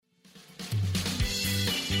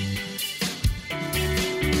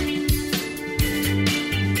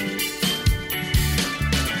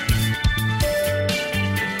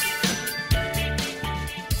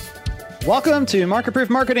Welcome to Market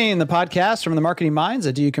Proof Marketing, the podcast from the marketing minds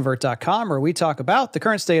at doyouconvert.com, where we talk about the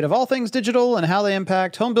current state of all things digital and how they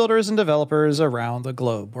impact home builders and developers around the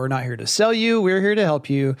globe. We're not here to sell you, we're here to help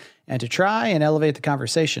you and to try and elevate the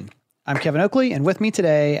conversation. I'm Kevin Oakley, and with me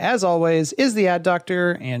today, as always, is the ad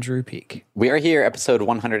doctor, Andrew Peak. We are here, episode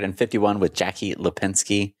 151 with Jackie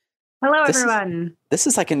Lipinski. Hello, everyone. This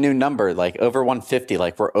is like a new number, like over 150,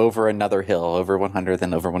 like we're over another hill, over 100,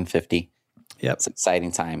 then over 150. Yep. It's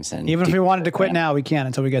exciting times. And even if we wanted to quit now, we can't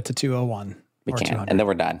until we get to 201. We or can, 200. and then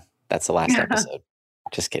we're done. That's the last episode.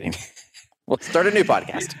 Just kidding. We'll start a new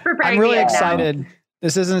podcast. I'm really excited.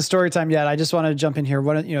 This isn't story time yet. I just want to jump in here.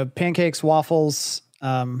 What, pancakes, waffles.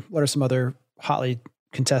 What are some other hotly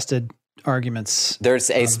contested arguments?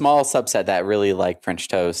 There's a small subset that really like French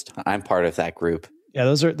toast. I'm part of that group. Yeah,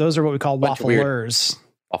 those are what we call wafflers.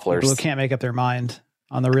 People who can't make up their mind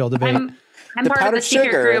on the real debate. I'm part of the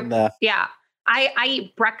secret group. Yeah. I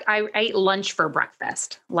eat lunch for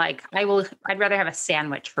breakfast. Like I'd rather have a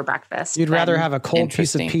sandwich for breakfast. You'd rather have a cold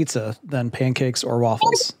piece of pizza than pancakes or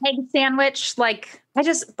waffles. Egg sandwich. Like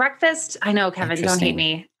breakfast. I know, Kevin, don't hate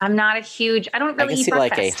me. I'm not a huge, I don't really eat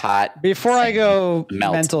breakfast. Like a hot. Before I go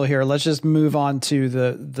mental here, let's just move on to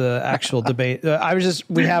the actual debate.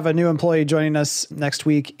 We have a new employee joining us next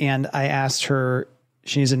week, and I asked her,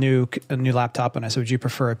 she needs a new laptop, and I said, would you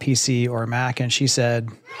prefer a PC or a Mac? And she said,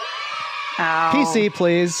 PC,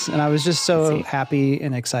 please. And I was just so happy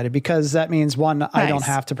and excited because that means, one, I don't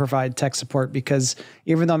have to provide tech support, because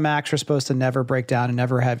even though Macs are supposed to never break down and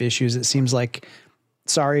never have issues, it seems like,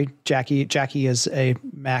 sorry, Jackie is a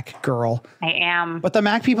Mac girl. I am. But the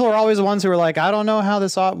Mac people are always the ones who are like, I don't know how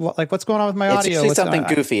this, what's going on with my audio? It's usually something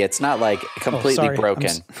goofy. It's not like completely broken.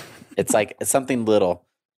 It's like it's something little.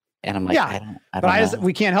 And I'm like, I don't know.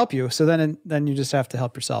 We can't help you. So then you just have to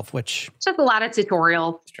help yourself, which it's just a lot of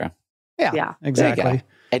tutorial. It's true. Yeah, exactly.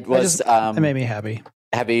 It was. It made me happy.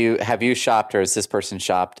 Have you shopped, or has this person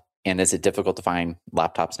shopped? And is it difficult to find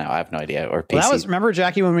laptops now? I have no idea. Or PC. Well, remember,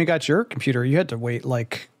 Jackie, when we got your computer, you had to wait I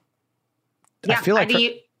feel like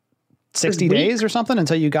 60 days or something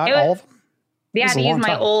until you got all of them. Yeah, to use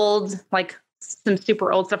my old, some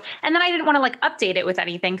super old stuff. And then I didn't want to update it with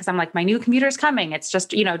anything because I'm like, my new computer's coming. It's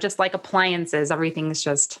just, just like appliances, everything's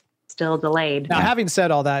just still delayed. Now, having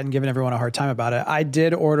said all that and giving everyone a hard time about it, I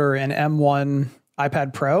did order an M1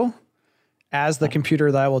 iPad Pro as the computer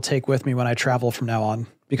that I will take with me when I travel from now on.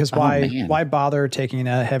 Because why bother taking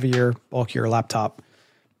a heavier, bulkier laptop?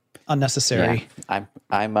 Unnecessary. Yeah.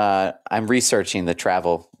 I'm researching the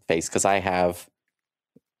travel phase because I have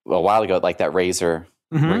a while ago, like that Razer.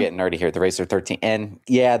 Mm-hmm. We're getting nerdy here. The Razer 13, and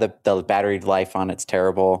the battery life on it's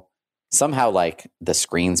terrible. Somehow, the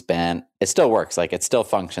screen's bent. It still works. It still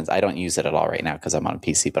functions. I don't use it at all right now because I'm on a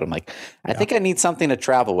PC. But I'm like, I think I need something to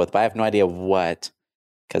travel with, but I have no idea what,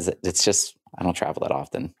 because it's just I don't travel that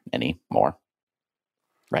often anymore.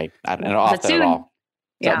 Right? I don't know often at all.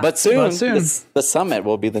 Yeah. So, but soon. The summit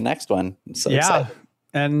will be the next one. So excited.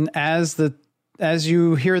 And as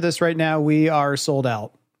you hear this right now, we are sold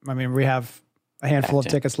out. I mean, we have a handful of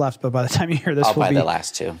tickets left, but by the time you hear this, I'll buy the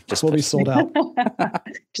last two. We'll be sold out.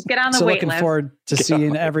 Just get on the wait list. Looking forward to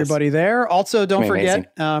seeing everybody there. Also, don't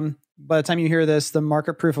forget, by the time you hear this, the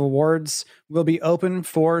Market Proof Awards will be open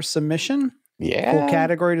for submission. Yeah. Full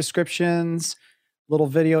category descriptions, little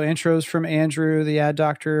video intros from Andrew, the ad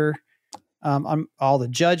doctor. All the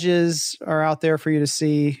judges are out there for you to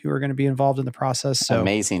see who are going to be involved in the process. So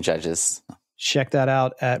amazing judges. Check that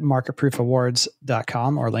out at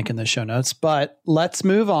marketproofawards.com or link in the show notes. But let's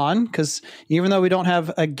move on, because even though we don't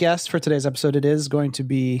have a guest for today's episode, it is going to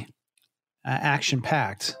be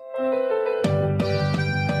action-packed.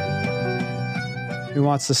 Who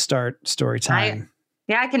wants to start story time?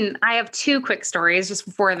 I have two quick stories just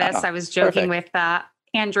before this. I was joking with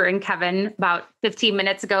Andrew and Kevin about 15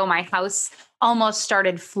 minutes ago. My house almost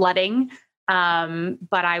started flooding.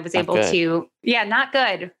 But I was able to, not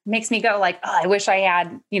good. Makes me go I wish I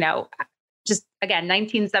had, just again,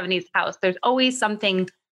 1970s house. There's always something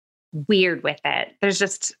weird with it. There's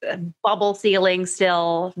just a bubble ceiling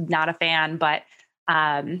still, not a fan, but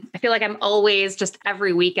I feel like I'm always just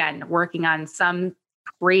every weekend working on some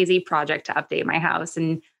crazy project to update my house.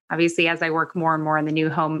 And obviously, as I work more and more in the new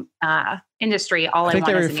home industry, I want is a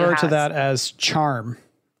new house. I think they refer to that as charm.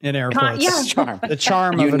 In air quotes. Charm. The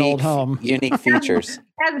charm of an old home. Unique features.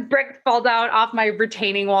 As bricks fall down off my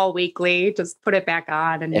retaining wall weekly, just put it back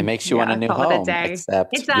on. And it makes you want a new home. It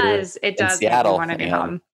does. It does make you want a new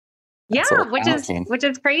home. Yeah, which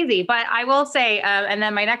is crazy. But I will say, and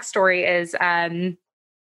then my next story is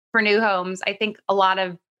for new homes. I think a lot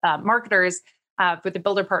of marketers with the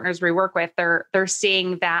builder partners we work with, they're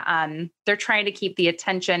seeing that they're trying to keep the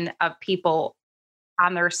attention of people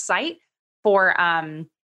on their site for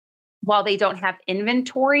while they don't have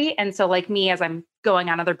inventory. And so like me, as I'm going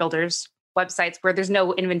on other builders' websites where there's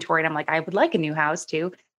no inventory, and I'm like, I would like a new house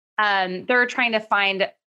too. They're trying to find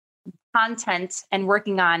content and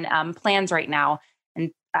working on plans right now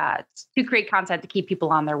and to create content to keep people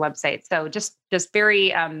on their website. So just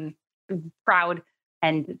very proud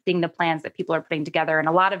and seeing the plans that people are putting together. And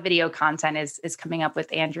a lot of video content is coming up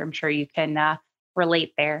with Andrew. I'm sure you can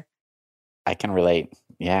relate there. I can relate.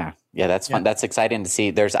 Yeah. That's fun. That's exciting to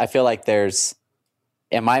see. I feel like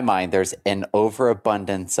in my mind, there's an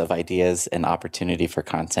overabundance of ideas and opportunity for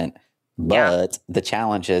content. But the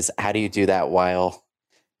challenge is, how do you do that while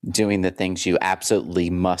doing the things you absolutely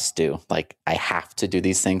must do? Like, I have to do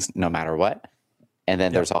these things no matter what. And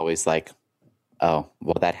then there's always like, oh,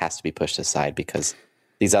 well, that has to be pushed aside because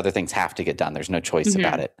these other things have to get done. There's no choice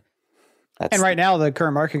about it. And right now, the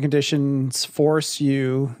current market conditions force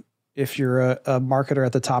you, if you're a marketer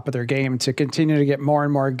at the top of their game, to continue to get more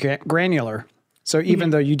and more granular. So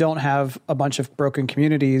even though you don't have a bunch of broken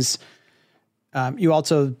communities, you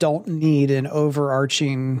also don't need an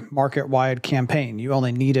overarching market-wide campaign. You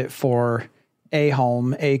only need it for a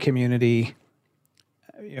home, a community,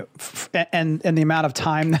 and the amount of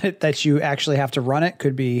time that you actually have to run it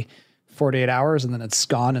could be 48 hours, and then it's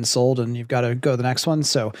gone and sold, and you've got to go to the next one.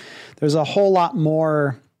 So there's a whole lot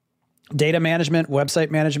more data management,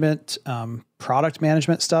 website management, product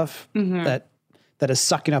management stuff that is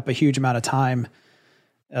sucking up a huge amount of time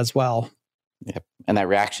as well. Yep. And that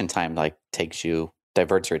reaction time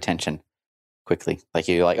diverts your attention quickly. Like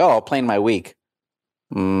you're like, oh, I'll plan my week.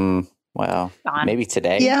 Well, maybe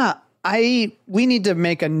today. Yeah. We need to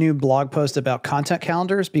make a new blog post about content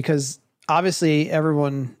calendars because obviously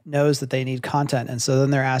everyone knows that they need content. And so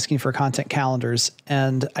then they're asking for content calendars.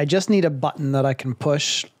 And I just need a button that I can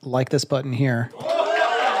push like this button here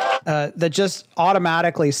that just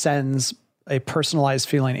automatically sends a personalized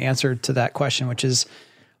feeling answer to that question, which is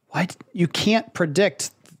why you can't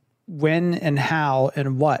predict when and how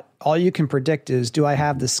and what. All you can predict is, do I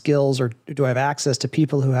have the skills or do I have access to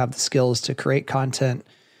people who have the skills to create content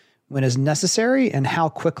when is necessary, and how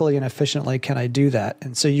quickly and efficiently can I do that?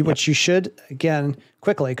 And so what you should, again,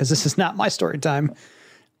 quickly, because this is not my story time,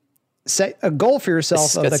 set a goal for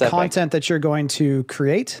yourself of the content that you're going to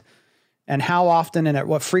create and how often and at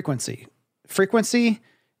what frequency. Frequency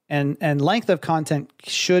and length of content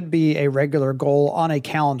should be a regular goal on a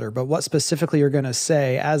calendar, but what specifically you're going to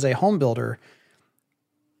say as a home builder,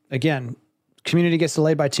 again, community gets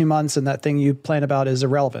delayed by 2 months and that thing you plan about is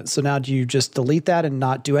irrelevant. So now do you just delete that and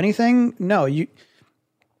not do anything? No, you've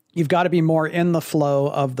got to be more in the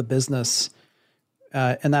flow of the business.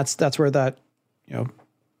 And that's where that,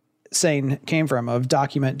 saying came from of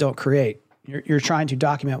document, don't create. You're trying to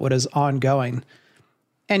document what is ongoing.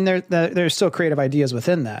 And there's still creative ideas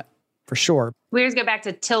within that, for sure. We always go back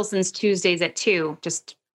to Tilson's Tuesdays at 2,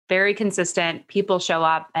 just very consistent. People show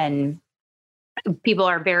up and people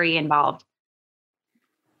are very involved.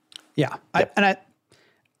 Yeah.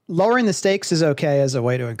 Lowering the stakes is okay as a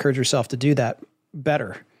way to encourage yourself to do that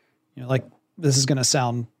better. Like this is going to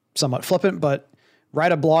sound somewhat flippant, but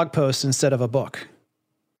write a blog post instead of a book.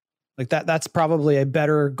 Like that's probably a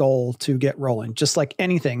better goal to get rolling. Just like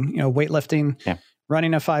anything, weightlifting,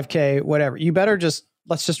 running a 5K, whatever. You better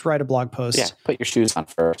let's just write a blog post. Yeah. Put your shoes on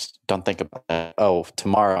first. Don't think about that. Oh,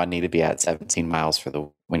 tomorrow I need to be at 17 miles for the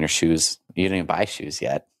winter shoes. You didn't even buy shoes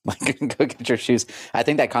yet. Like go get your shoes. I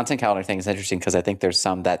think that content calendar thing is interesting because I think there's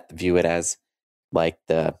some that view it as like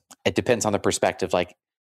it depends on the perspective. Like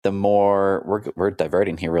the more we're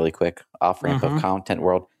diverting here really quick off ramp of content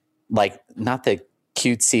world, like not the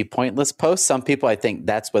cutesy pointless posts. Some people, I think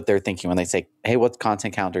that's what they're thinking when they say, hey, what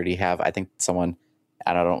content calendar do you have? I think someone,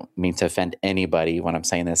 and I don't mean to offend anybody when I'm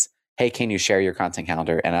saying this, hey, can you share your content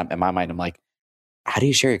calendar? And in my mind, I'm like, how do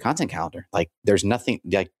you share your content calendar? Like there's nothing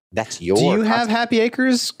like that's your. Do you have Happy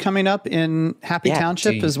Acres coming up in Happy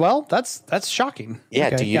Township as well? That's shocking. Yeah.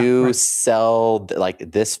 Okay, do you sell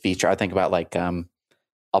like this feature? I think about like,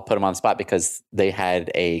 I'll put them on the spot because they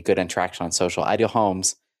had a good interaction on social. Ideal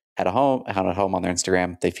Homes had a home on their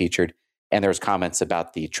Instagram they featured, and there was comments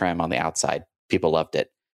about the trim on the outside. People loved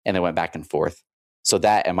it, and they went back and forth. So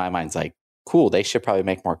that in my mind's like, cool. They should probably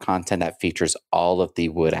make more content that features all of the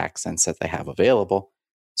wood accents that they have available.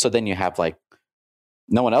 So then you have like,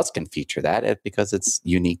 no one else can feature that because it's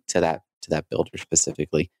unique to that builder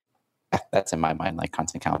specifically. That's in my mind, like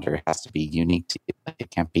content calendar has to be unique to you. It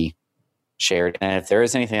can't be shared. And if there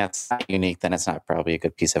is anything that's not unique, then it's not probably a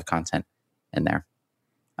good piece of content in there.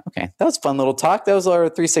 Okay. That was a fun little talk. That was our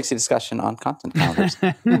 360 discussion on content calendars.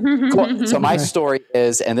 Cool. So my story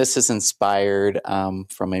is, and this is inspired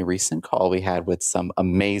from a recent call we had with some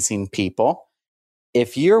amazing people.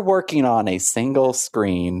 If you're working on a single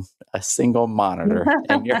screen, a single monitor,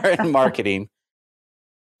 and you're in marketing,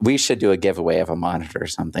 we should do a giveaway of a monitor or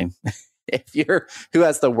something. If you're who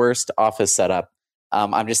has the worst office setup,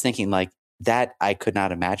 I'm just thinking like that. I could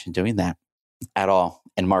not imagine doing that at all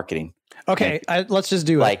in marketing. Okay, let's just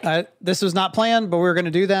do it. This was not planned, but we're going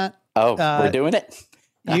to do that. Oh, we're doing it.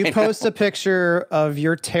 You post a picture of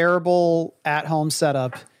your terrible at-home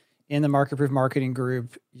setup in the Market Proof Marketing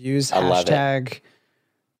group. Use hashtag.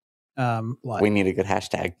 We need a good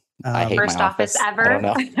hashtag. I hate worst my office ever. I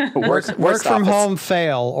don't know. worst from home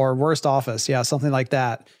fail or worst office. Yeah, something like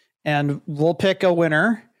that. And we'll pick a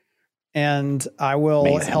winner. And I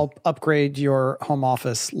will help upgrade your home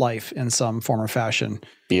office life in some form or fashion.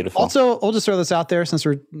 Beautiful. Also, I'll just throw this out there since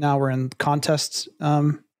we're in contest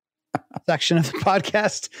section of the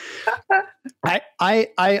podcast. I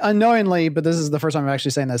unknowingly, but this is the first time I'm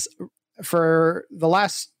actually saying this, for the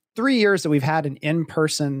last 3 years that we've had an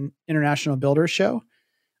in-person International Builders Show,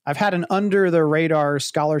 I've had an under the radar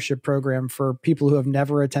scholarship program for people who have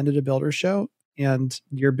never attended a builder show, and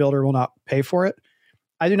your builder will not pay for it.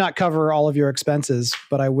 I do not cover all of your expenses,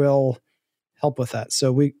 but I will help with that.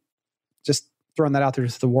 So we just throwing that out there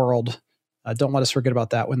to the world. Don't let us forget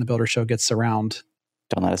about that when the builder show gets around.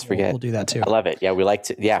 Don't let us forget. We'll do that too. I love it. Yeah, we like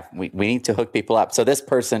to. Yeah, we need to hook people up. So this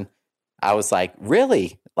person, I was like,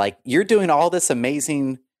 really? Like you're doing all this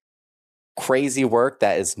amazing, crazy work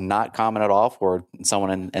that is not common at all for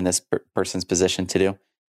someone in this person's position to do.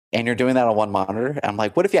 And you're doing that on one monitor. And I'm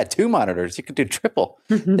like, what if you had two monitors? You could do triple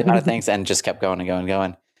the amount of things, and just kept going and going and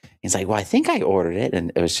going. He's like, well, I think I ordered it.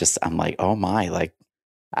 And it was just, I'm like, oh my, like,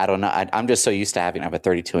 I don't know. I'm just so used to having, I have a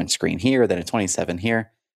 32-inch screen here, then a 27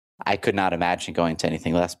 here. I could not imagine going to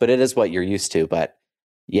anything less, but it is what you're used to. But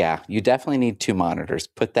yeah, you definitely need two monitors.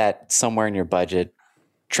 Put that somewhere in your budget,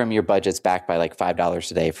 trim your budgets back by like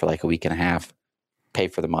 $5 a day for like a week and a half, pay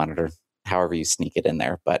for the monitor, however you sneak it in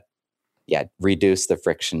there. But yeah, reduce the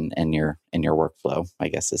friction in your workflow, I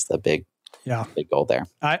guess is the big goal there.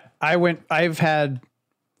 I've had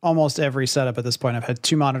almost every setup at this point. I've had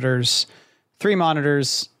 2 monitors, 3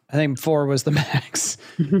 monitors. I think 4 was the max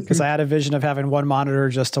because I had a vision of having 1 monitor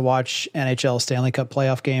just to watch NHL Stanley Cup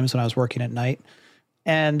playoff games when I was working at night.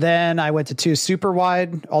 And then I went to 2 super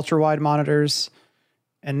wide, ultra wide monitors.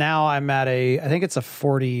 And now I'm at I think it's a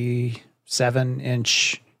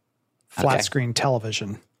 47-inch flat screen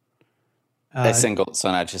television. A single,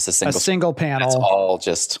 so not just a single panel. It's all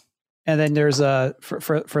just. And then there's for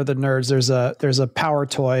the nerds, there's a power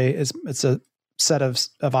toy. It's a set of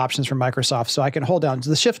options from Microsoft. So I can hold down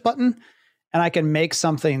the shift button and I can make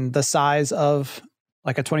something the size of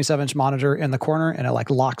like a 27-inch monitor in the corner, and it like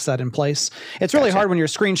locks that in place. It's really hard when you're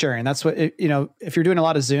screen sharing. That's what, if you're doing a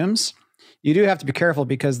lot of Zooms, you do have to be careful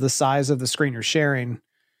because the size of the screen you're sharing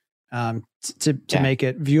to make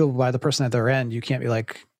it viewable by the person at their end, you can't be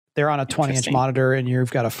like, they're on a 20-inch monitor and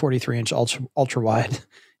you've got a 43-inch ultra wide.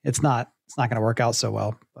 It's not going to work out so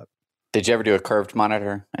well. But did you ever do a curved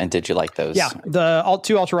monitor? And did you like those? Yeah, the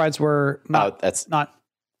 2 ultra wides were not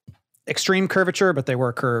extreme curvature, but they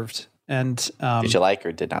were curved. And did you like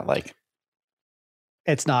or did not like?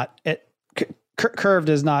 It's not curved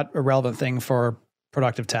is not a relevant thing for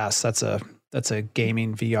productive tasks. That's a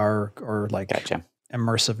gaming VR or like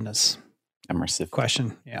immersive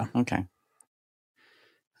question. Yeah. Okay.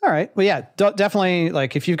 All right. Well, yeah, definitely.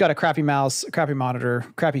 Like if you've got a crappy mouse, a crappy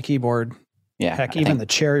monitor, crappy keyboard, heck, even the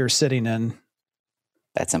chair you're sitting in,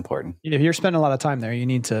 that's important. If you're spending a lot of time there, you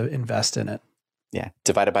need to invest in it. Yeah.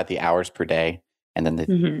 Divided by the hours per day and then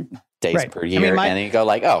the days per year. And then you go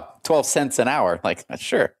like, 12 cents an hour. Like,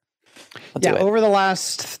 sure. Over the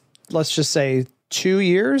last, let's just say 2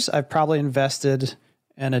 years, I've probably invested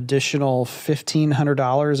an additional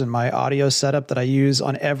 $1,500 in my audio setup that I use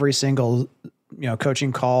on every single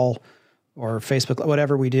coaching call or Facebook,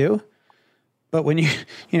 whatever we do. But when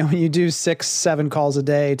when you do 6-7 calls a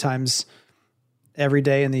day times every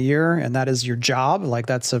day in the year, and that is your job, like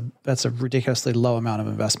that's a ridiculously low amount of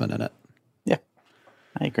investment in it. Yeah,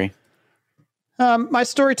 I agree. My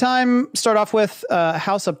story time start off with a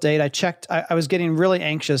house update. I checked, I was getting really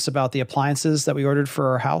anxious about the appliances that we ordered for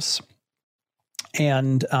our house.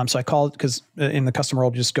 And so I called because in the custom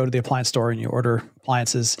world, you just go to the appliance store and you order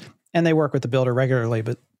appliances. And they work with the builder regularly,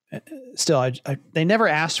 but still, they never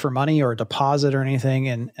asked for money or a deposit or anything.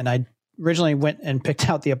 And I originally went and picked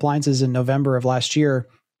out the appliances in November of last year.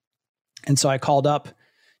 And so I called up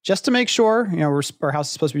just to make sure, our house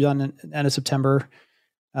is supposed to be done in the end of September.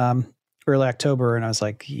 early October, and I was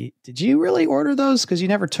like, did you really order those? Because you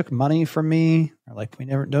never took money from me, or like we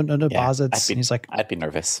never no deposits. And he's like, I'd be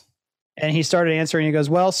nervous. And he started answering. He goes,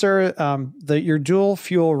 well, sir, your dual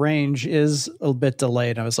fuel range is a bit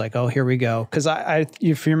delayed. I was like, oh, here we go. Because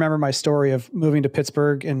if you remember my story of moving to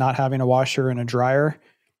Pittsburgh and not having a washer and a dryer,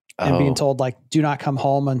 and being told like, do not come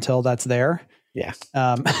home until that's there. Yeah.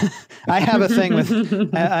 I have a thing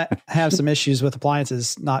with, I have some issues with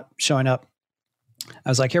appliances not showing up. I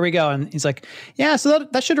was like, here we go. And he's like, yeah, so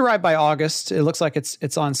that should arrive by August. It looks like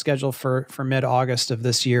it's on schedule for mid-August of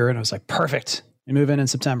this year. And I was like, perfect. We move in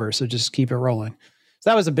September. So just keep it rolling. So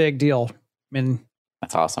that was a big deal. I mean,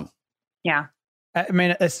 that's awesome. Yeah. I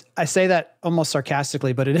mean, I say that almost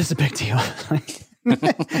sarcastically, but it is a big deal.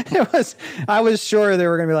 I was sure they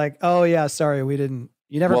were going to be like, oh yeah, sorry, you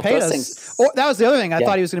never paid us. Oh, that was the other thing. I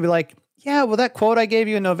thought he was going to be like, yeah, well, that quote I gave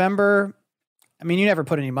you in November, I mean, you never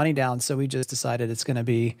put any money down. So we just decided it's going to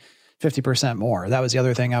be 50% more. That was the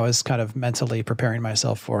other thing I was kind of mentally preparing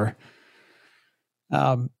myself for.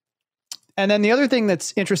 And then the other thing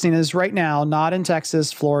that's interesting is right now, not in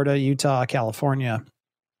Texas, Florida, Utah, California,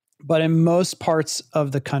 but in most parts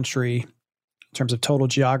of the country, in terms of total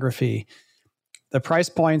geography, the price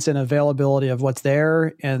points and availability of what's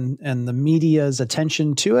there and the media's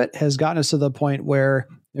attention to it has gotten us to the point where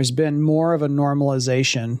there's been more of a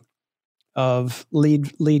normalization of lead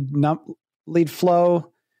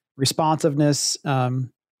flow, responsiveness.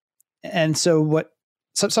 And so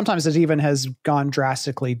sometimes it even has gone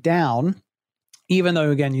drastically down, even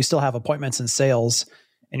though, again, you still have appointments and sales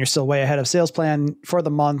and you're still way ahead of sales plan for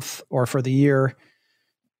the month or for the year.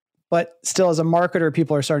 But still, as a marketer,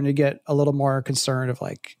 people are starting to get a little more concerned of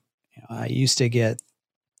like, I used to get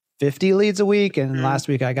 50 leads a week and last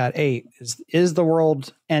week I got 8. Is the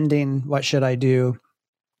world ending? What should I do?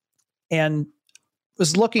 And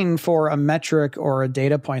was looking for a metric or a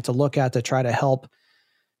data point to look at to try to help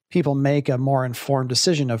people make a more informed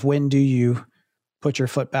decision of when do you put your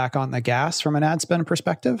foot back on the gas from an ad spend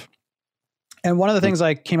perspective. And one of the things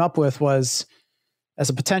I came up with was, as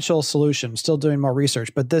a potential solution, still doing more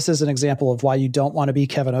research, but this is an example of why you don't want to be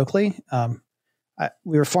Kevin Oakley.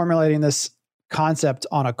 We were formulating this concept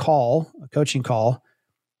on a coaching call,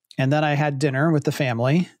 and then I had dinner with the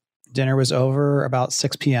family. Dinner was over about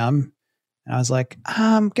 6 p.m. And I was like,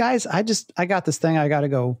 guys, I got this thing I got to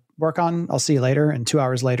go work on. I'll see you later. And 2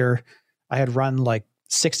 hours later, I had run like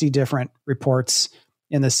 60 different reports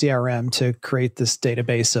in the CRM to create this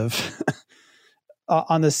database of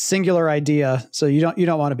on this singular idea. So you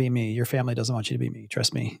don't want to be me. Your family doesn't want you to be me.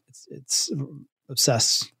 Trust me. It's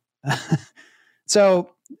obsessed. So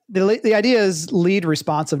the idea is lead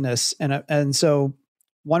responsiveness. And so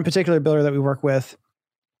one particular builder that we work with,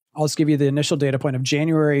 I'll just give you the initial data point of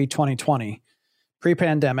January 2020,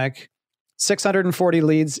 pre-pandemic, 640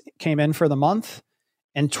 leads came in for the month,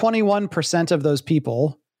 and 21% of those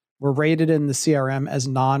people were rated in the CRM as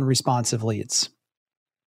non-responsive leads.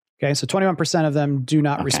 Okay, so 21% of them do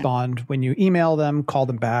not respond when you email them, call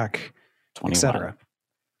them back, etc.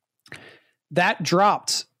 That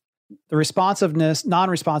dropped. The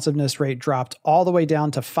non-responsiveness rate dropped all the way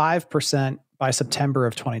down to 5% by September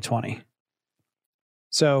of 2020.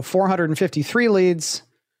 So 453 leads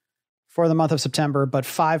for the month of September, but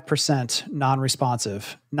 5%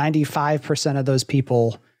 non-responsive. 95% of those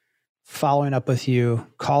people following up with you,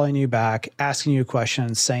 calling you back, asking you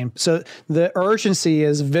questions, saying, so the urgency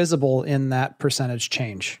is visible in that percentage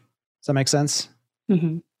change. Does that make sense?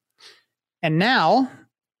 Mm-hmm. And now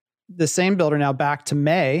the same builder, now back to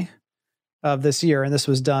May of this year, and this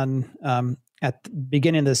was done at the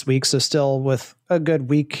beginning of this week, so still with a good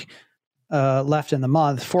week left in the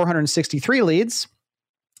month, 463 leads.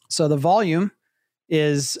 So the volume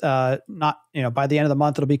is not, by the end of the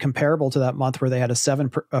month, it'll be comparable to that month where they had a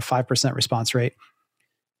 5% response rate,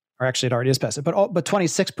 or actually it already is past it, but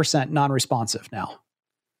 26% non-responsive now.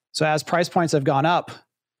 So as price points have gone up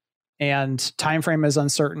and time frame is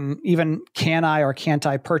uncertain, even can I or can't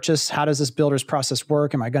I purchase? How does this builder's process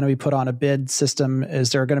work? Am I going to be put on a bid system? Is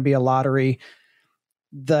there going to be a lottery?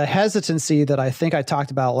 The hesitancy that I think I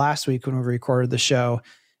talked about last week when we recorded the show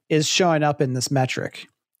is showing up in this metric.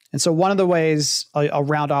 And so one of the ways, I'll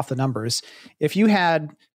round off the numbers, if you had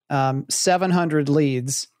 700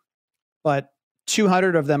 leads, but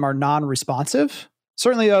 200 of them are non-responsive,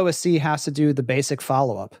 certainly OSC has to do the basic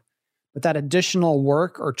follow-up. But that additional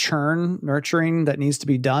work or churn, nurturing that needs to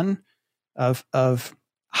be done of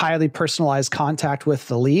highly personalized contact with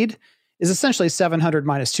the lead is essentially 700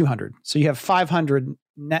 minus 200. So you have 500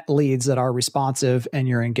 net leads that are responsive and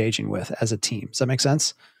you're engaging with as a team. Does that make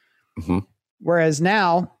sense? Mm-hmm. Whereas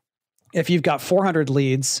now, if you've got 400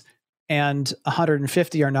 leads and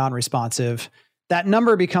 150 are non-responsive, that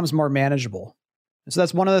number becomes more manageable. So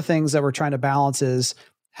that's one of the things that we're trying to balance is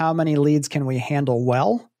how many leads can we handle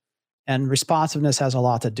well? And responsiveness has a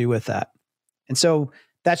lot to do with that. And so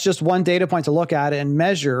that's just one data point to look at and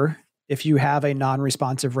measure if you have a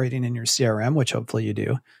non-responsive rating in your CRM, which hopefully you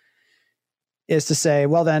do, is to say,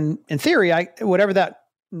 well, then in theory, whatever that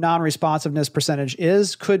non-responsiveness percentage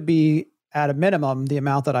is, could be at a minimum the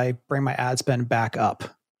amount that I bring my ad spend back up.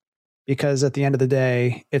 Because at the end of the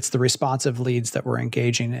day, it's the responsive leads that we're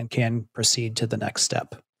engaging and can proceed to the next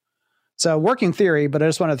step. So working theory, but I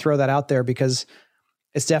just want to throw that out there because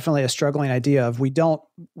it's definitely a struggling idea of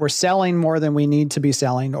we're selling more than we need to be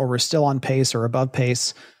selling, or we're still on pace or above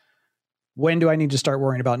pace. When do I need to start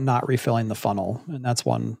worrying about not refilling the funnel? And that's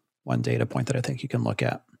one data point that I think you can look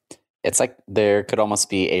at. It's like there could almost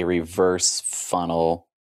be a reverse funnel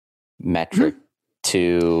metric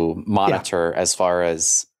to monitor as far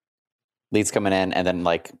as leads coming in, and then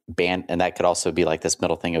like and that could also be like this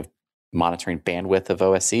middle thing of monitoring bandwidth of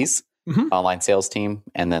OSCs, online sales team.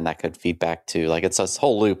 And then that could feed back to like, it's a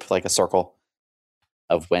whole loop, like a circle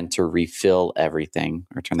of when to refill everything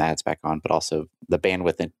or turn the ads back on. But also the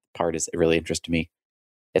bandwidth part is really interesting to me.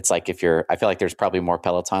 It's like I feel like there's probably more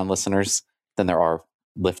Peloton listeners than there are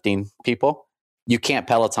lifting people. You can't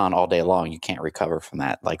Peloton all day long. You can't recover from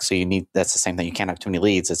that. Like, so that's the same thing. You can't have too many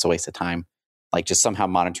leads. It's a waste of time. Like just somehow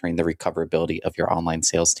monitoring the recoverability of your online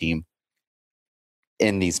sales team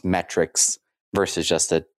in these metrics versus just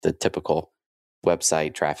the typical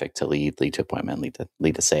website traffic to lead to appointment,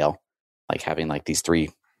 lead to sale. Like having like these three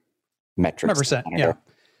metrics. 100%.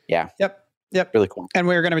 Yeah. Yep. Really cool. And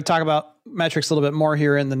we're going to be talking about metrics a little bit more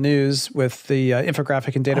here in the news with the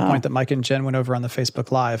infographic and data point that Mike and Jen went over on the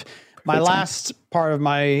Facebook Live. My last part of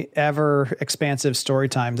my ever expansive story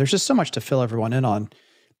time, there's just so much to fill everyone in on,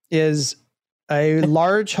 is a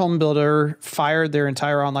large home builder fired their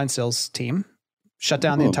entire online sales team, shut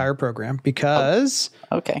down the entire program because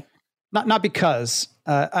not because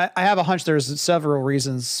I have a hunch there's several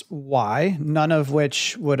reasons why, none of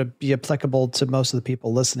which would be applicable to most of the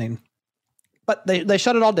people listening, but they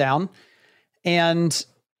shut it all down. And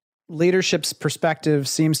leadership's perspective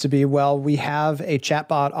seems to be, well, we have a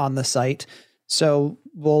chatbot on the site, so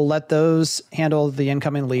we'll let those handle the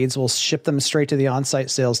incoming leads. We'll ship them straight to the on-site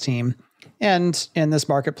sales team. And in this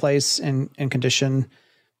marketplace and condition,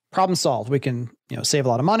 problem solved. We can, save a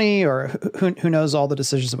lot of money, or who knows all the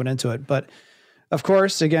decisions that went into it. But of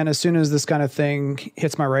course, again, as soon as this kind of thing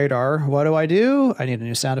hits my radar, what do? I need a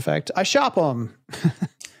new sound effect. I shop them.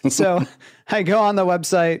 So I go on the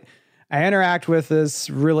website, I interact with this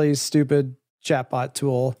really stupid chatbot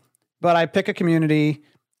tool, but I pick a community,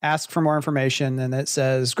 ask for more information, and it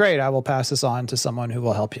says, great, I will pass this on to someone who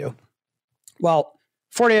will help you. Well,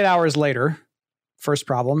 48 hours later, first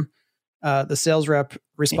problem, the sales rep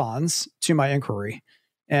responds to my inquiry.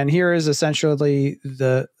 And here is essentially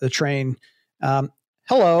the train.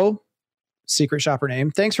 Hello, secret shopper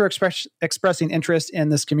name. Thanks for expressing interest in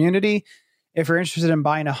this community. If you're interested in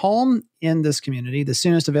buying a home in this community, the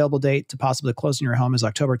soonest available date to possibly closing your home is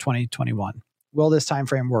October 2021. Will this time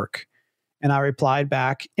frame work? And I replied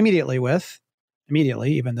back immediately,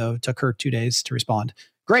 even though it took her 2 days to respond.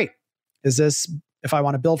 Great. Is this if I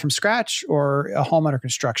want to build from scratch or a home under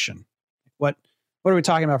construction? What are we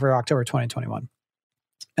talking about for October 2021?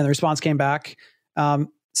 And the response came back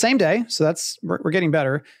same day. So we're getting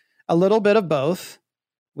better. A little bit of both.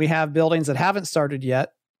 We have buildings that haven't started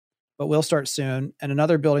yet, but will start soon, and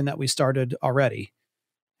another building that we started already.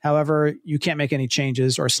 However, you can't make any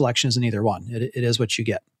changes or selections in either one. It is what you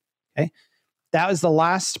get. Okay. That was the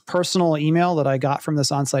last personal email that I got from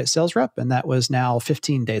this on-site sales rep, and that was now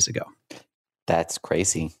 15 days ago. That's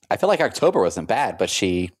crazy. I feel like October wasn't bad, but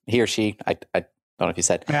he or she, I don't know if you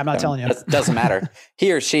said. I'm not telling you. It doesn't matter.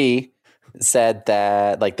 He or she said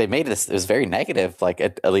that like they made this, it was very negative, like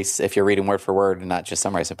at least if you're reading word for word and not just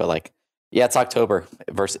summarize it, but like, yeah, it's October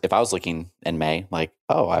versus if I was looking in May, like,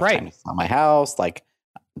 oh, I have time to sell my house, like,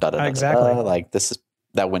 exactly. Like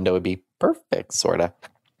that window would be perfect, sort of.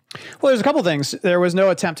 Well, there's a couple things. There was no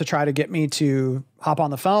attempt to try to get me to hop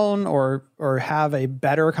on the phone or have a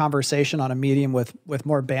better conversation on a medium with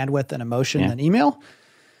more bandwidth and emotion than email.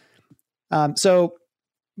 So,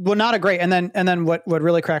 well, not a great. And then what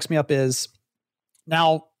really cracks me up is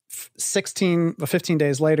now 15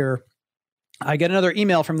 days later, I get another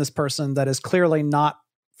email from this person that is clearly not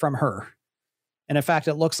from her. And in fact,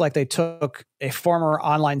 it looks like they took a former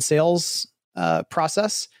online sales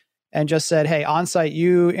process and just said, hey, on-site,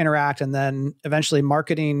 you interact, and then eventually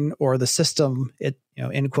marketing or the system,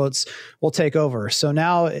 in quotes, will take over. So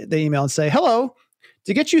now they email and say, hello,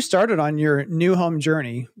 To get you started on your new home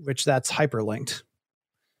journey, which that's hyperlinked,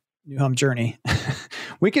 new home journey,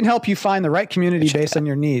 we can help you find the right community based on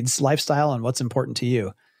your needs, lifestyle, and what's important to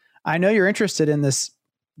you. I know you're interested in this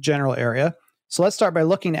general area, so let's start by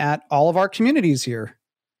looking at all of our communities here.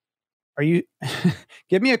 Are you?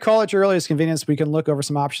 Give me a call at your earliest convenience. We can look over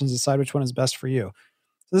some options, decide which one is best for you.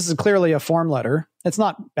 So this is clearly a form letter. It's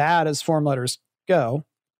not bad as form letters go,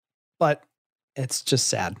 but it's just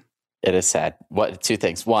sad. It is sad. Two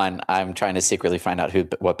things. One, I'm trying to secretly find out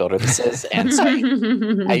what builder this is. And so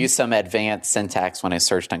I use some advanced syntax when I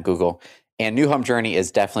searched on Google. And New Home Journey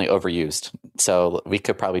is definitely overused. So we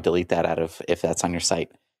could probably delete that out of if that's on your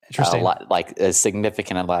site. Interesting. A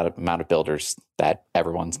significant amount of builders that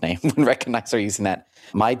everyone's name would recognize are using that.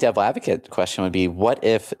 My devil advocate question would be, what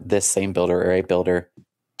if this same builder or a builder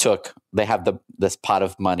they have this pot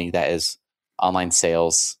of money that is online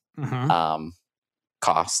sales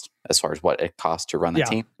cost, as far as what it costs to run the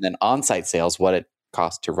team, and then on-site sales, what it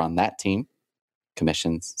costs to run that team,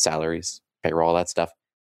 commissions, salaries, payroll, all that stuff.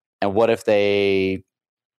 And what if they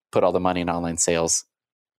put all the money in online sales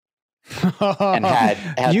and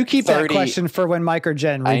had you keep 30, that question for when Mike or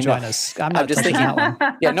Jen rejoin us. I'm just thinking that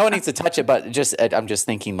one. Yeah, no one needs to touch it, but I'm just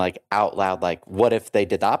thinking like out loud, like what if they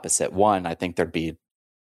did the opposite? One, I think there'd be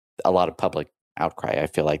a lot of public outcry. I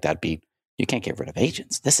feel like you can't get rid of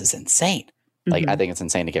agents. This is insane. Like, I think it's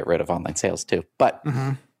insane to get rid of online sales too. But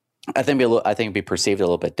I think it'd be perceived a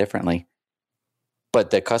little bit differently.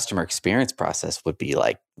 But the customer experience process would be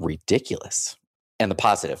like ridiculous. And the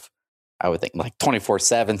positive, I would think, like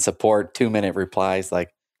 24/7 support, 2-minute replies.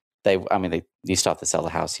 Like you still have to sell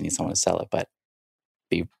the house. You need someone to sell it. But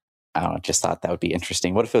I don't know, just thought that would be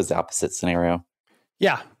interesting. What if it was the opposite scenario?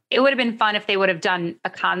 Yeah. It would have been fun if they would have done a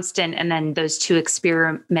constant and then those two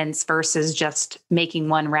experiments versus just making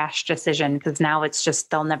one rash decision. Because now it's just,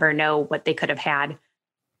 they'll never know what they could have had.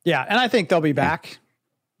 Yeah. And I think they'll be back.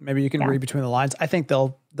 Maybe you can read between the lines. I think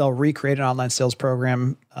they'll recreate an online sales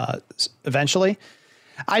program eventually.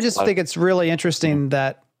 I just think it's really interesting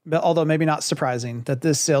that, although maybe not surprising, that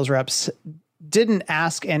this sales reps didn't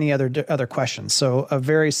ask any other questions. So a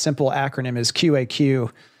very simple acronym is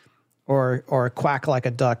QAQ. Or quack like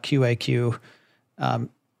a duck, QAQ,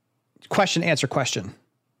 question, answer, question.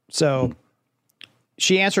 So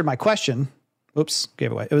she answered my question. Oops,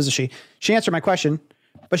 gave away. It was a she. She answered my question,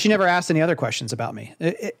 but she never asked any other questions about me.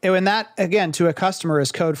 And that, again, to a customer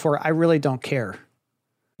is code for, I really don't care.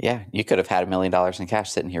 Yeah, you could have had $1 million in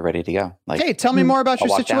cash sitting here ready to go. Like, hey, tell me more about your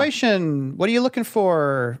situation. What are you looking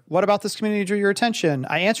for? What about this community drew your attention?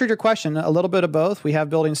 I answered your question, a little bit of both. We have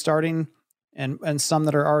buildings starting and some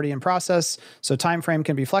that are already in process. So time frame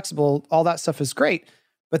can be flexible. All that stuff is great.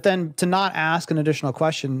 But then to not ask an additional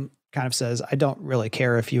question kind of says, I don't really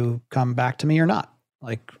care if you come back to me or not.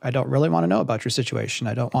 Like, I don't really want to know about your situation.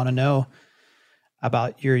 I don't want to know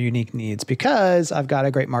about your unique needs because I've got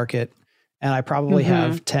a great market and I probably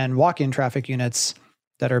have 10 walk-in traffic units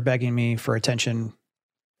that are begging me for attention.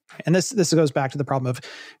 And this goes back to the problem of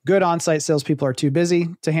good on-site salespeople are too busy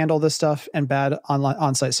to handle this stuff, and bad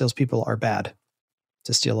on-site salespeople are bad,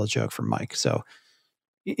 to steal a joke from Mike. So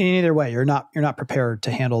in either way, you're not prepared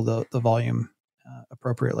to handle the volume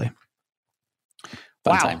appropriately.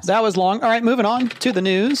 Fun times. That was long. All right, moving on to the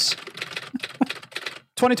news.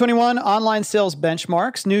 2021 online sales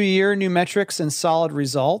benchmarks, new year, new metrics, and solid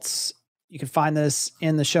results. You can find this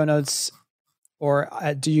in the show notes or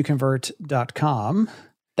at doyouconvert.com.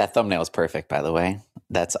 That thumbnail is perfect, by the way.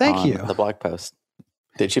 That's Thank you. The blog post.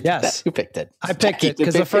 Did you pick that? Who picked it? I picked it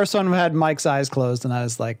because the first one had Mike's eyes closed, and I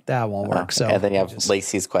was like, that won't work. So, and then you have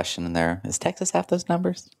Lacey's question in there. Does Texas have those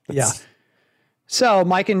numbers? Yeah. So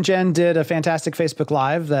Mike and Jen did a fantastic Facebook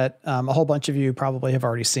Live that a whole bunch of you probably have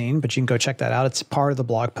already seen, but you can go check that out. It's part of the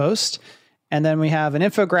blog post. And then we have an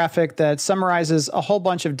infographic that summarizes a whole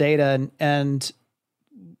bunch of data, and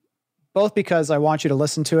both because I want you to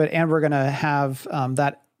listen to it, and we're going to have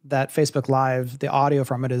that Facebook Live, the audio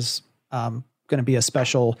from it is going to be a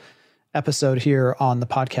special episode here on the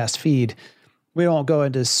podcast feed. We won't go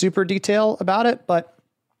into super detail about it, but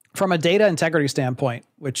from a data integrity standpoint,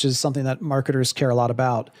 which is something that marketers care a lot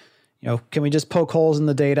about, can we just poke holes in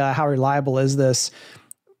the data? How reliable is this?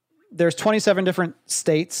 There's 27 different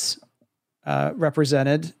states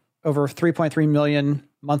represented, over 3.3 million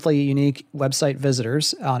monthly unique website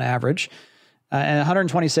visitors on average, and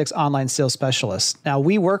 126 online sales specialists. Now,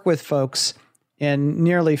 we work with folks in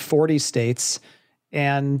nearly 40 states,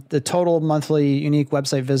 and the total monthly unique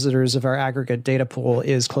website visitors of our aggregate data pool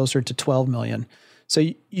is closer to 12 million. So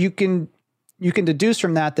you can deduce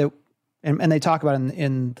from that, and they talk about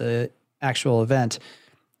in the actual event,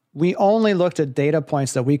 we only looked at data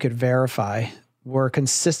points that we could verify were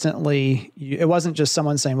consistently, it wasn't just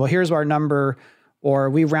someone saying, well, here's our number, or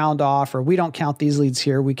we round off, or we don't count these leads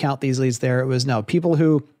here, we count these leads there. It was no, people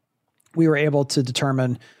who we were able to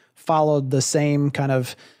determine followed the same kind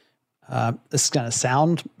of, this is going to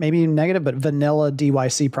sound maybe negative, but vanilla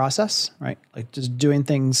DYC process, right? Like just doing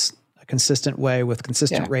things a consistent way with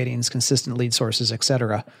consistent ratings, consistent lead sources, et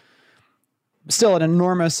cetera. Still an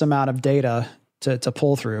enormous amount of data to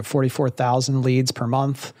pull through. 44,000 leads per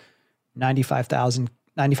month,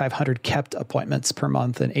 9,500 kept appointments per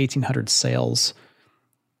month, and 1,800 sales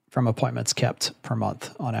from appointments kept per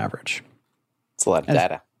month on average. It's a lot of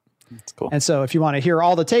data. That's cool. And so if you want to hear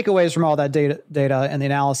all the takeaways from all that data and the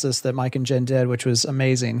analysis that Mike and Jen did, which was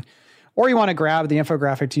amazing, or you want to grab the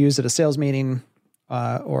infographic to use at a sales meeting,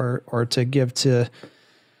 or to give to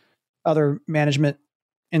other management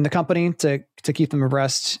in the company to keep them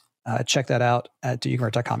abreast, check that out at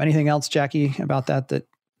doyouconvert.com. Anything else, Jackie, about that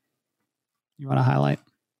you want to highlight?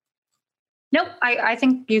 Nope. I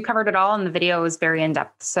think you covered it all, and the video was very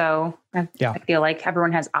in-depth. So I feel like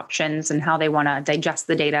everyone has options and how they want to digest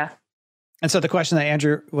the data. And so the question that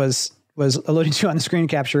Andrew was alluding to on the screen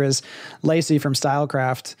capture is Lacey from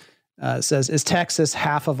Stylecraft says, is Texas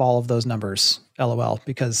half of all of those numbers? LOL,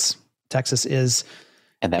 because Texas is.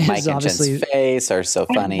 And then Mike and Jen's face are so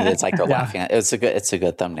funny. It's like they're laughing at it. It's a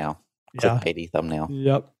good thumbnail. Clickbaity thumbnail.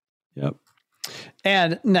 Yep.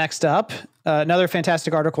 And next up, another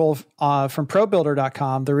fantastic article from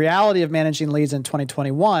ProBuilder.com, The Reality of Managing Leads in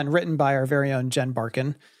 2021, written by our very own Jen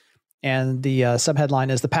Barkin. And the subheadline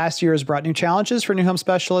is, the past year has brought new challenges for new home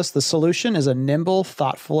specialists. The solution is a nimble,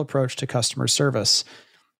 thoughtful approach to customer service.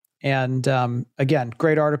 And again,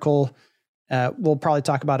 great article. We'll probably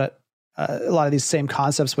talk about it, a lot of these same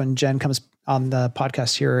concepts when Jen comes on the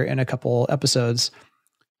podcast here in a couple episodes.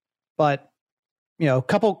 But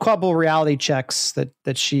couple reality checks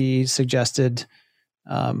that she suggested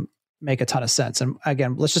make a ton of sense. And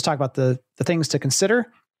again, let's just talk about the things to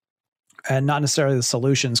consider and not necessarily the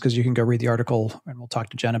solutions, because you can go read the article and we'll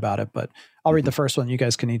talk to Jen about it. But I'll read the first one. You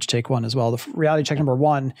guys can each take one as well. The reality check number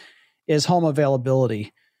 1 is home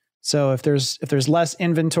availability. So if there's less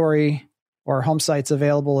inventory or home sites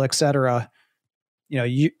available, et cetera,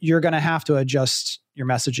 you're going to have to adjust your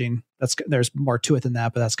messaging. There's more to it than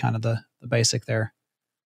that, but that's kind of the basic there.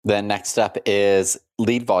 Then next up is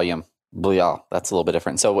lead volume. That's a little bit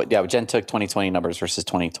different. So Jen took 2020 numbers versus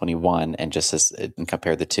 2021 and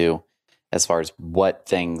compared the two as far as what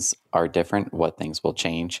things are different, what things will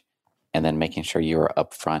change, and then making sure you are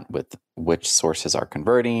upfront with which sources are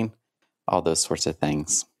converting, all those sorts of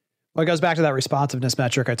things. Well, it goes back to that responsiveness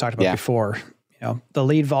metric I talked about before. The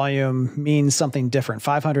lead volume means something different.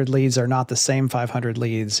 500 leads are not the same 500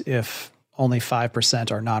 leads if only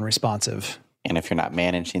 5% are non-responsive. And if you're not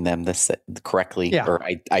managing them correctly or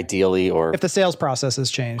ideally, or if the sales process has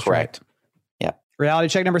changed. Correct. Right? Yeah. Reality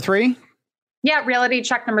check number 3. Yeah. Reality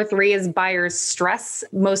check number 3 is buyer's stress.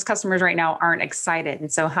 Most customers right now aren't excited.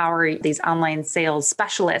 And so how are these online sales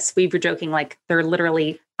specialists? We were joking, like they're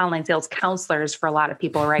literally online sales counselors for a lot of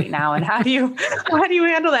people right now. And how do you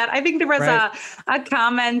handle that? I think there was a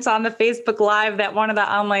comment on the Facebook Live that one of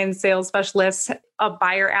the online sales specialists, a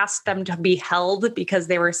buyer asked them to be held because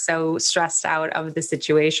they were so stressed out of the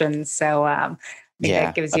situation. So I think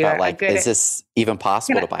that gives you a good... Is this even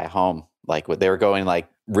possible to buy a home? Like they were going like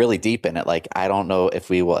really deep in it. Like, I don't know if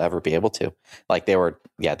we will ever be able to. Like they were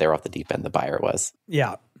off the deep end, the buyer was.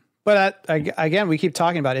 Yeah. But again, we keep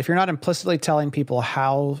talking about it. If you're not implicitly telling people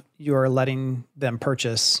how you're letting them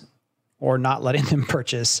purchase or not letting them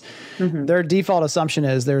purchase, their default assumption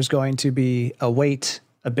is there's going to be a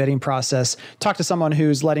bidding process. Talk to someone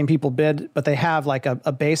who's letting people bid, but they have like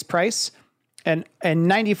a base price. And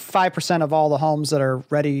 95% of all the homes that are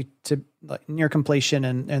ready to near completion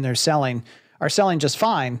and they're selling are selling just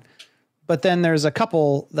fine. But then there's a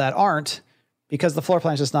couple that aren't, because the floor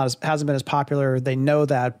plan is just hasn't been as popular. They know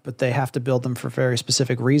that, but they have to build them for a very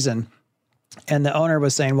specific reason. And the owner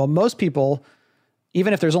was saying, well, most people,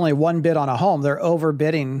 even if there's only one bid on a home, they're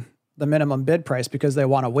overbidding the minimum bid price because they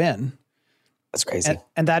want to win. That's crazy.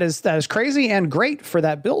 And that is crazy and great for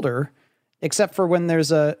that builder, except for when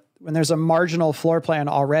there's a marginal floor plan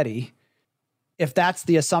already. If that's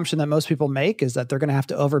the assumption that most people make, is that they're going to have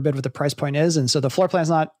to overbid what the price point is. And so the floor plan is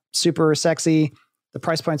not super sexy. The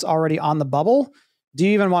price point's already on the bubble. Do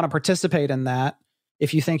you even want to participate in that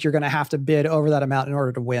if you think you're going to have to bid over that amount in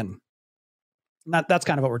order to win? That's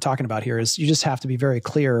kind of what we're talking about here, is you just have to be very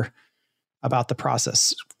clear about the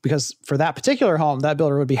process, because for that particular home, that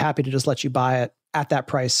builder would be happy to just let you buy it at that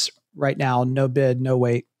price right now. No bid, no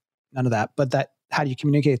wait, none of that. But how do you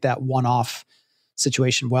communicate that one-off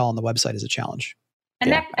situation well on the website is a challenge.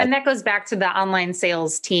 And that goes back to the online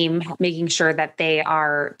sales team, making sure that they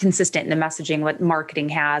are consistent in the messaging, what marketing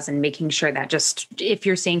has, and making sure that just if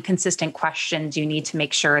you're seeing consistent questions, you need to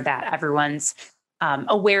make sure that everyone's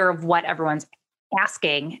aware of what everyone's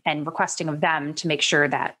asking and requesting of them to make sure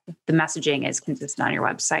that the messaging is consistent on your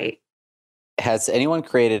website. Has anyone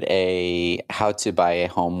created a how to buy a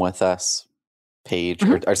home with us page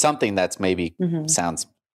or something that's maybe sounds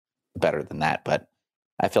better than that? But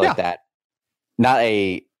I feel like that, not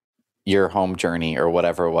your home journey or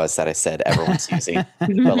whatever it was that I said everyone's using,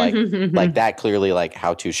 but like that clearly, like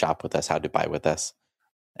how to shop with us, how to buy with us.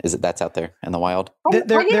 That's out there in the wild? I've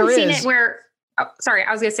even seen it where, sorry,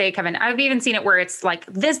 I was going to say, Kevin, I've even seen it where it's like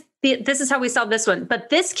this is how we sell this one, but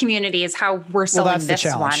this community is how we're selling this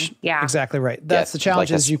one. Yeah, exactly right. That's the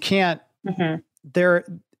challenge is you can't,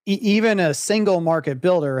 even a single market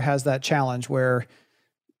builder has that challenge where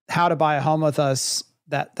how to buy a home with us,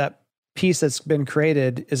 that piece that's been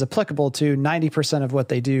created is applicable to 90% of what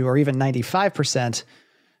they do, or even 95%.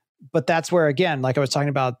 But that's where, again, like I was talking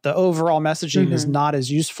about, the overall messaging is not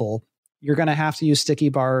as useful. You're going to have to use sticky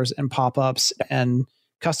bars and pop-ups and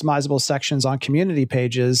customizable sections on community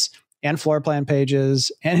pages and floor plan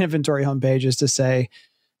pages and inventory home pages to say,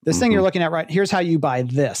 this thing you're looking at, right, here's how you buy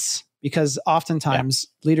this. Because oftentimes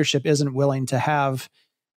leadership isn't willing to have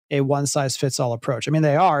a one-size-fits-all approach. I mean,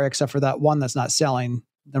 they are, except for that one that's not selling.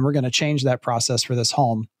 Then we're going to change that process for this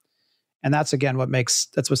home. And that's, again,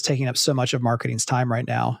 that's what's taking up so much of marketing's time right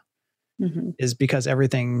now, is because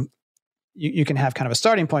everything, you can have kind of a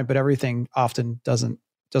starting point, but everything often doesn't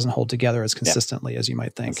hold together as consistently as you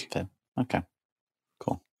might think. Okay,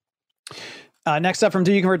 cool. Next up from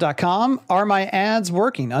doyouconvert.com, are my ads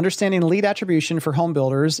working? Understanding lead attribution for home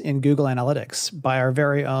builders in Google Analytics by our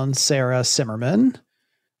very own Sarah Simmerman.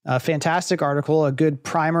 A fantastic article, a good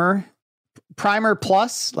primer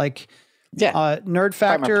plus, like nerd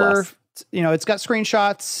factor. You know, it's got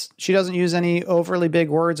screenshots. She doesn't use any overly big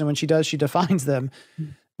words, and when she does, she defines them.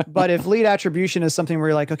 But if lead attribution is something where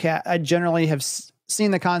you're like, okay, I generally have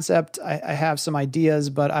seen the concept, I have some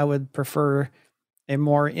ideas, but I would prefer a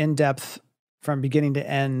more in-depth, from beginning to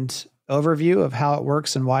end overview of how it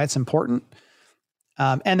works and why it's important.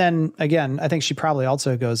 And then again, I think she probably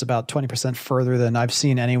also goes about 20% further than I've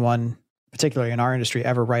seen anyone, particularly in our industry,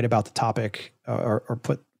 ever write about the topic or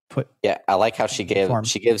put. Yeah, I like how she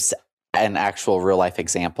gives an actual real life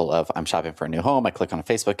example of, I'm shopping for a new home. I click on a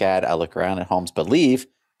Facebook ad. I look around at homes, but leave.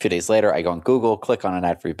 A few days later, I go on Google, click on an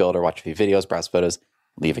ad for your builder, watch a few videos, browse photos,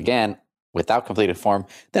 leave again without completed form.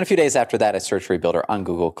 Then a few days after that, I search for a builder on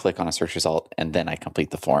Google, click on a search result, and then I complete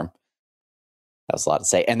the form. That was a lot to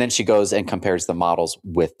say. And then she goes and compares the models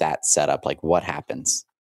with that setup, like what happens.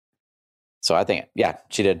 So I think,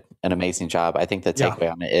 she did an amazing job. I think the takeaway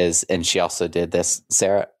on it is, and she also did this,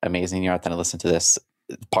 Sarah, amazing. You're not going to listen to this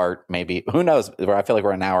part, maybe, who knows, where I feel like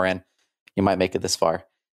we're an hour in, you might make it this far.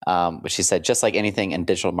 But she said, just like anything in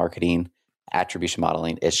digital marketing, attribution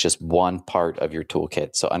modeling, it's just one part of your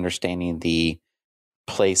toolkit. So understanding the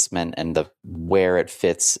placement and where it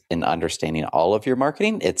fits in understanding all of your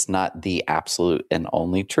marketing, it's not the absolute and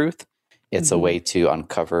only truth. It's a way to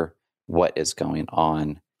uncover what is going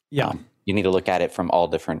on. You need to look at it from all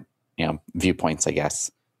different, viewpoints, I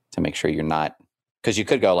guess, to make sure you're not, because you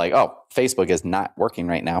could go like, oh, Facebook is not working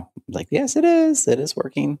right now. Like, yes, it is. It is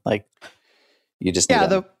working. Like, you just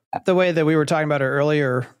need the way that we were talking about it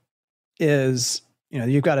earlier is,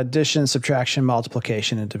 you've got addition, subtraction,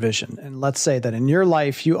 multiplication, and division. And let's say that in your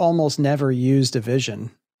life, you almost never use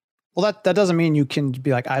division. Well, that doesn't mean you can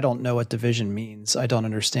be like, I don't know what division means. I don't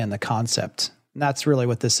understand the concept. And that's really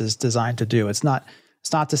what this is designed to do. It's not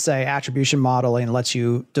to say attribution modeling lets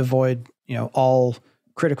you devoid, all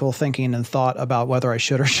critical thinking and thought about whether I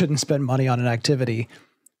should or shouldn't spend money on an activity,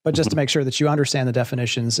 but just to make sure that you understand the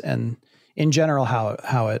definitions and in general how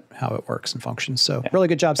it works and functions. So really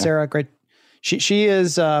good job, Sarah. Great. She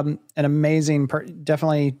is an amazing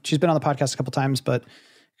definitely. She's been on the podcast a couple times, but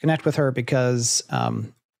connect with her because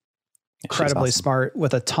incredibly smart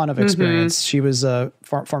with a ton of experience. She was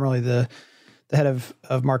formerly the head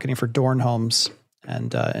of marketing for Dorn Homes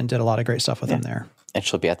and did a lot of great stuff with them there. And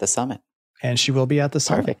she'll be at the summit. And she will be at the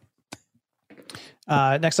summit.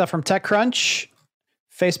 Perfect. Next up from TechCrunch,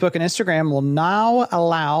 Facebook and Instagram will now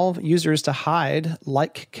allow users to hide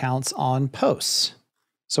like counts on posts.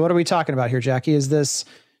 So what are we talking about here, Jackie? Is this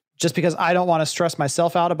just because I don't want to stress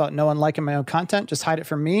myself out about no one liking my own content, just hide it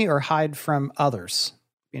from me, or hide from others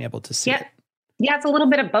being able to see it? Yeah, it's a little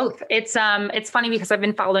bit of both. It's funny because I've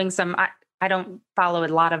been following I don't follow a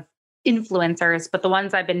lot of influencers, but the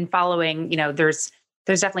ones I've been following, there's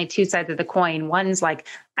definitely two sides of the coin. One's like,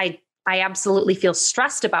 I I absolutely feel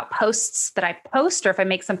stressed about posts that I post, or if I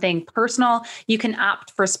make something personal, you can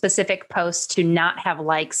opt for specific posts to not have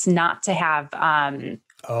likes, not to have. So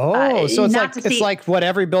it's like what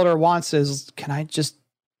every builder wants is, can I just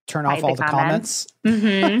turn off all the comments?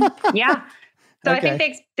 Mm-hmm. Yeah. So okay. I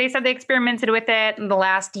think they said they experimented with it in the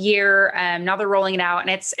last year. Now they're rolling it out, and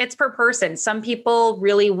it's per person. Some people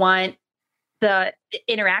really want the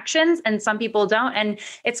interactions and some people don't. And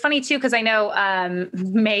it's funny too, because I know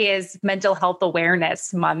May is Mental Health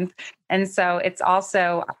Awareness Month. And so it's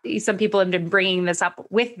also, some people have been bringing this up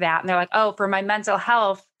with that. And they're like, oh, for my mental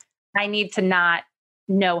health, I need to not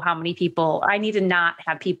know how many people, I need to not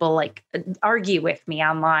have people like argue with me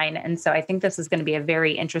online. And so I think this is going to be a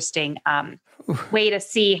very interesting way to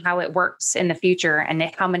see how it works in the future and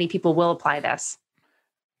how many people will apply this.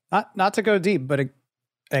 Not to go deep, but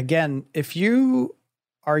again, if you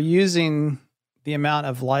are using the amount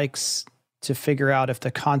of likes to figure out if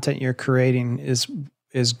the content you're creating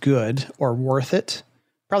is good or worth it,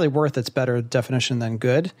 probably worth it's better definition than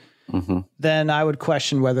good, then I would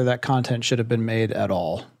question whether that content should have been made at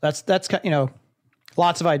all. That's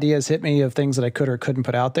lots of ideas hit me of things that I could or couldn't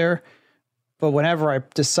put out there. But whenever I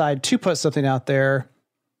decide to put something out there,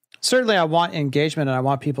 certainly I want engagement and I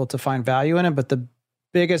want people to find value in it. But the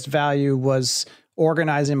biggest value was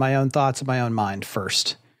organizing my own thoughts in my own mind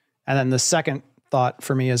first. And then the second thought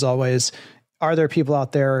for me is always, are there people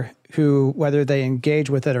out there who, whether they engage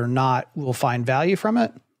with it or not, will find value from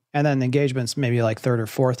it? And then the engagement's maybe like third or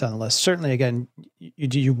fourth on the list. Certainly, again,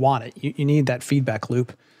 you want it. You need that feedback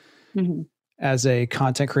loop as a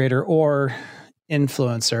content creator or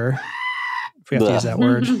influencer. If we have to use that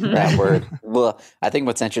word. That word. Well, I think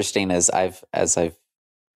what's interesting is as I've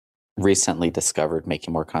recently discovered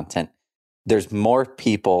making more content, there's more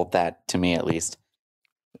people that, to me at least,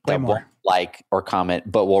 that won't like or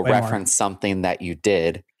comment, but will reference something that you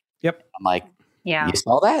did. Yep. I'm like, yeah, you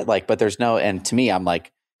saw that? Like, but there's no, and to me, I'm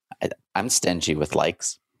like, I'm stingy with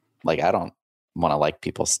likes. Like, I don't want to like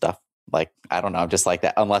people's stuff. Like, I don't know, just like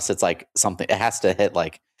that. Unless it's like something, it has to hit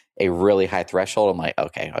like a really high threshold. I'm like,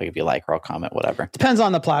 okay, I'll give you a like or I'll comment, whatever. Depends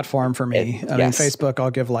on the platform for me. I mean, Facebook,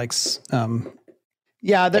 I'll give likes.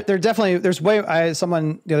 Yeah, there definitely,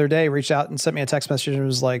 someone the other day reached out and sent me a text message and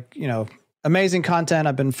was like, amazing content.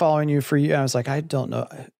 I've been following you for you. And I was like, I don't know.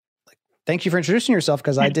 Like, thank you for introducing yourself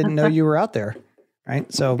because I didn't know you were out there.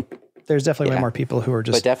 Right. So there's definitely way more people who are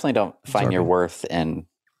just. But definitely don't find your worth in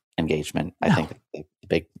engagement. I think the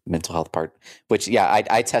big mental health part, which,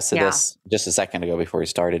 I tested this just a second ago before we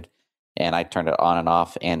started and I turned it on and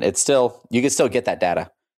off and it's still, you can still get that data.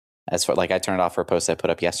 As for like, I turned it off for a post I put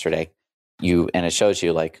up yesterday. And it shows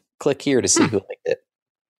you like, click here to see who liked it,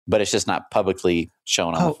 but it's just not publicly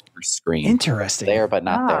shown on the first screen. Interesting. It's there, but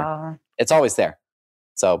not there. It's always there.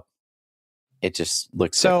 So it just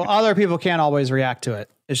looks different. Other people can't always react to it.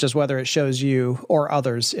 It's just whether it shows you or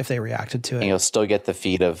others if they reacted to it. And you'll still get the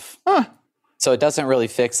feed of, so it doesn't really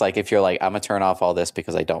fix, like if you're like, I'm going to turn off all this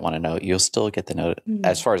because I don't want to know, you'll still get the note.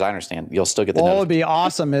 As far as I understand, you'll still get the note. What would be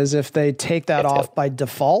awesome is if they take that off by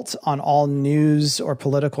default on all news or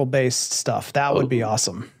political based stuff. That would be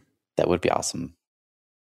awesome. That would be awesome.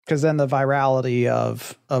 Because then the virality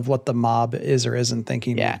of what the mob is or isn't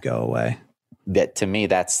thinking would go away. That to me,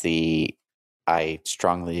 I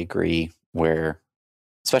strongly agree where,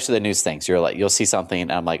 especially the news things, you're like, you'll see something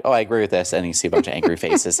and I'm like, oh, I agree with this. And you see a bunch of angry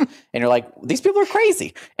faces and you're like, these people are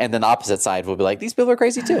crazy. And then the opposite side will be like, these people are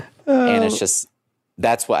crazy too. And it's just,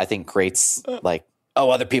 that's what I think creates like,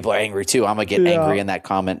 oh, other people are angry too. I'm going to get angry in that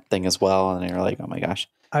comment thing as well. And you're like, oh my gosh.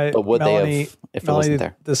 But would they have if it wasn't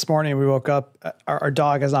there? This morning we woke up, our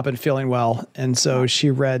dog has not been feeling well. And so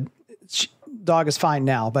dog is fine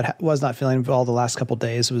now, but was not feeling well the last couple of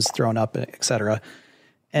days, was thrown up, et cetera.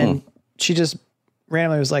 And she just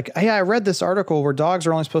randomly was like, hey, I read this article where dogs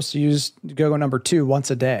are only supposed to use go number 2 once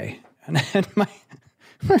a day. And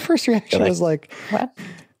my first reaction was like, what?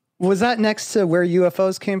 Was that next to where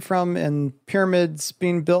UFOs came from and pyramids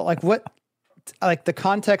being built? Like what, like the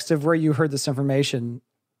context of where you heard this information,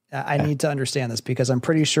 I need to understand this because I'm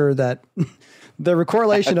pretty sure that the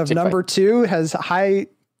correlation of number 2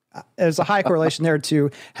 there's a high correlation there to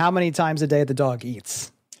how many times a day the dog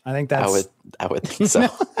eats. I think that's, I would think so.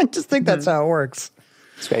 I just think that's how it works.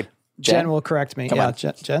 That's great. Jen will correct me.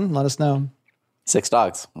 Jen, let us know. 6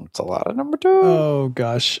 dogs. It's a lot of number 2. Oh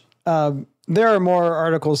gosh. There are more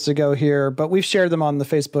articles to go here, but we've shared them on the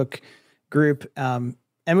Facebook group.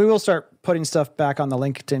 And we will start putting stuff back on the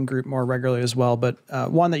LinkedIn group more regularly as well. But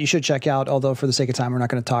one that you should check out, although for the sake of time, we're not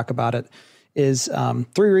going to talk about it, is 3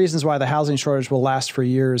 reasons why the housing shortage will last for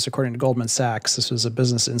years, according to Goldman Sachs. This was a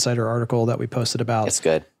Business Insider article that we posted about. It's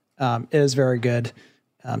good. It is very good.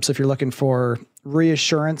 So if you're looking for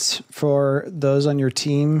reassurance for those on your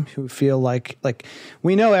team who feel like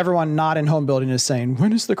we know everyone not in home building is saying,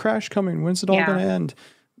 when is the crash coming? When's it all going to end?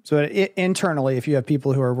 So internally, if you have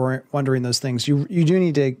people who are wondering those things, you do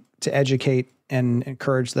need to educate and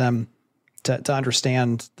encourage them to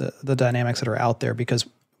understand the dynamics that are out there, because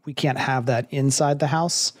we can't have that inside the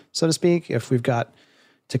house, so to speak, if we've got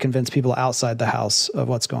to convince people outside the house of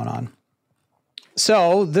what's going on.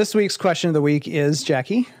 So this week's question of the week is,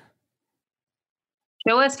 Jackie,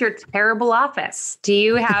 show us your terrible office. Do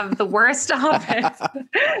you have the worst office? Not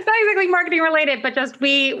exactly marketing related, but just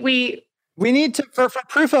we need to, for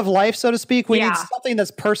proof of life, so to speak, we need something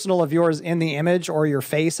that's personal of yours in the image or your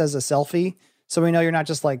face as a selfie. So we know you're not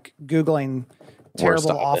just like Googling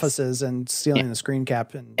terrible offices and stealing the screen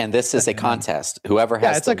cap. And this is a contest. Whoever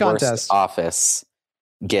has the worst office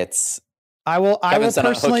gets... I will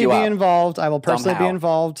personally be involved. I will personally be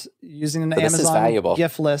involved using an Amazon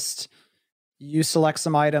gift list. You select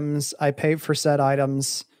some items. I pay for said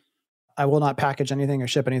items. I will not package anything or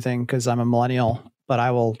ship anything because I'm a millennial, but I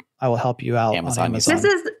will help you out on Amazon. This is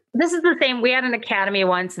the same. We had an academy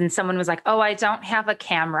once and someone was like, "Oh, I don't have a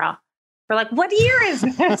camera." We're like, "What year is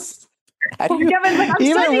this?"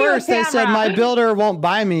 Even worse, they said my builder won't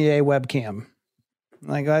buy me a webcam.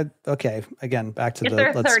 Like, okay, again, back to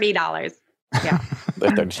they're $30. Yeah.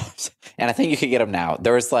 They're $30. And I think you could get them now.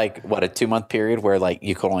 There was like, a 2-month period where like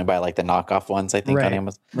you could only buy like the knockoff ones, I think, on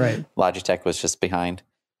Amazon. Right. Logitech was just behind.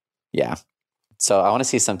 Yeah. So I want to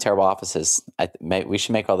see some terrible offices. We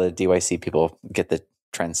should make all the DYC people get the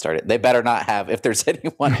trend started. They better not have, if there's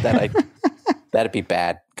anyone that'd be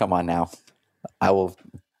bad. Come on now. I will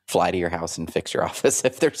fly to your house and fix your office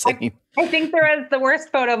if there's any. I think the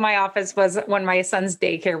worst photo of my office was when my son's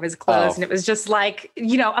daycare was closed, and it was just like,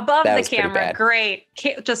 above the camera, great,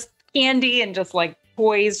 just candy and just like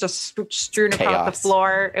toys just strewn across the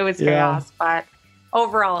floor. It was chaos, but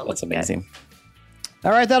overall, that's amazing. Good.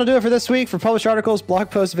 All right, that'll do it for this week. For published articles, blog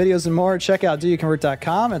posts, videos, and more, check out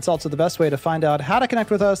doyouconvert.com. It's also the best way to find out how to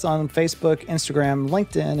connect with us on Facebook, Instagram,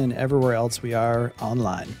 LinkedIn, and everywhere else we are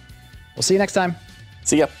online. We'll see you next time.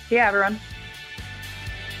 See ya. Yeah, everyone.